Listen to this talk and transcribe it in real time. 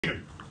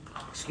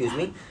Excuse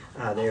me.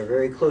 They are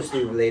very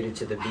closely related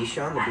to the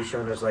Bichon. The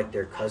Bichon is like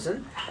their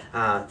cousin.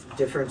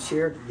 Difference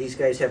here, these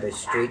guys have a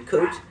straight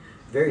coat,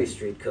 very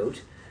straight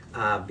coat.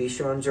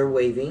 Bichons are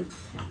wavy.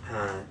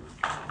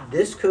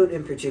 This coat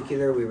in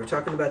particular, we were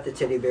talking about the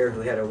teddy bear who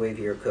had a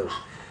wavier coat.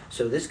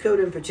 So this coat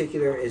in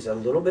particular is a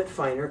little bit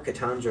finer.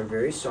 Catans are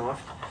very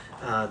soft.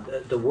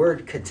 The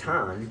word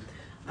catan,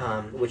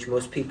 which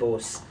most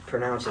people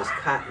pronounce as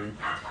cotton,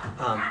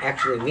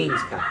 actually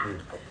means cotton.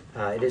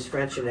 It is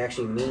French and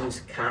actually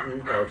means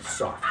cotton or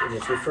soft, and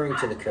it's referring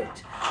to the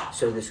coat.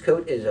 So this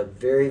coat is a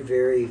very,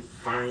 very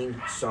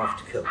fine,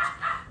 soft coat.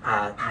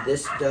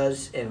 This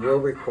does and will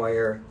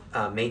require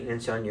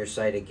maintenance on your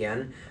side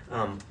again.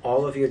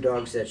 All of your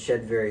dogs that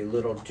shed very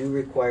little do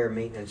require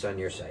maintenance on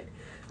your side.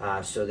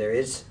 So there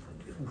is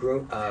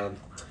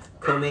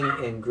combing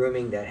and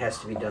grooming that has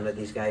to be done to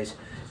these guys.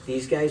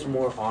 These guys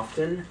more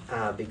often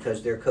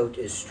because their coat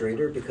is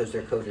straighter, because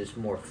their coat is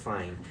more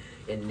fine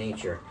in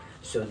nature.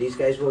 So these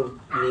guys will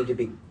need to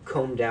be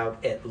combed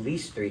out at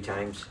least 3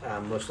 times,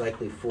 most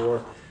likely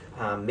 4,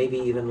 maybe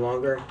even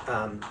longer,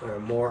 or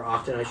more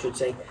often I should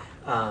say,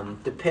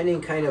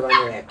 depending kind of on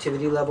their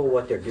activity level,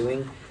 what they're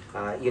doing.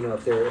 You know,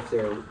 if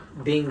they're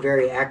being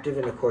very active,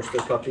 and of course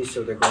they're puppies,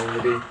 so they're going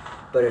to be,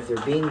 but if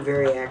they're being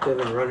very active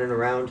and running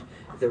around,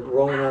 if they're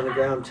rolling on the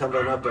ground,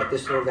 tumbling up, like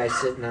this little guy's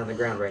sitting on the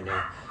ground right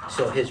now.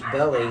 So his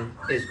belly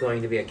is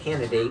going to be a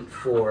candidate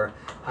for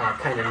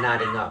kind of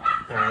nodding up,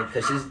 all right?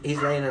 Because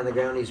he's laying on the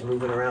ground, he's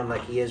moving around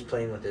like he is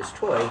playing with his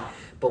toy,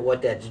 but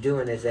what that's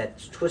doing is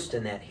that's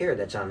twisting that hair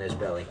that's on his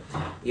belly,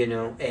 you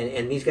know?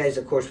 And these guys,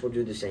 of course, will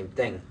do the same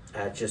thing.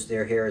 Just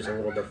their hair is a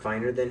little bit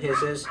finer than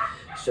his is,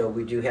 so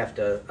we do have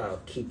to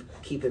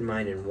keep in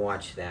mind and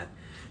watch that.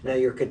 Now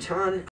your Catan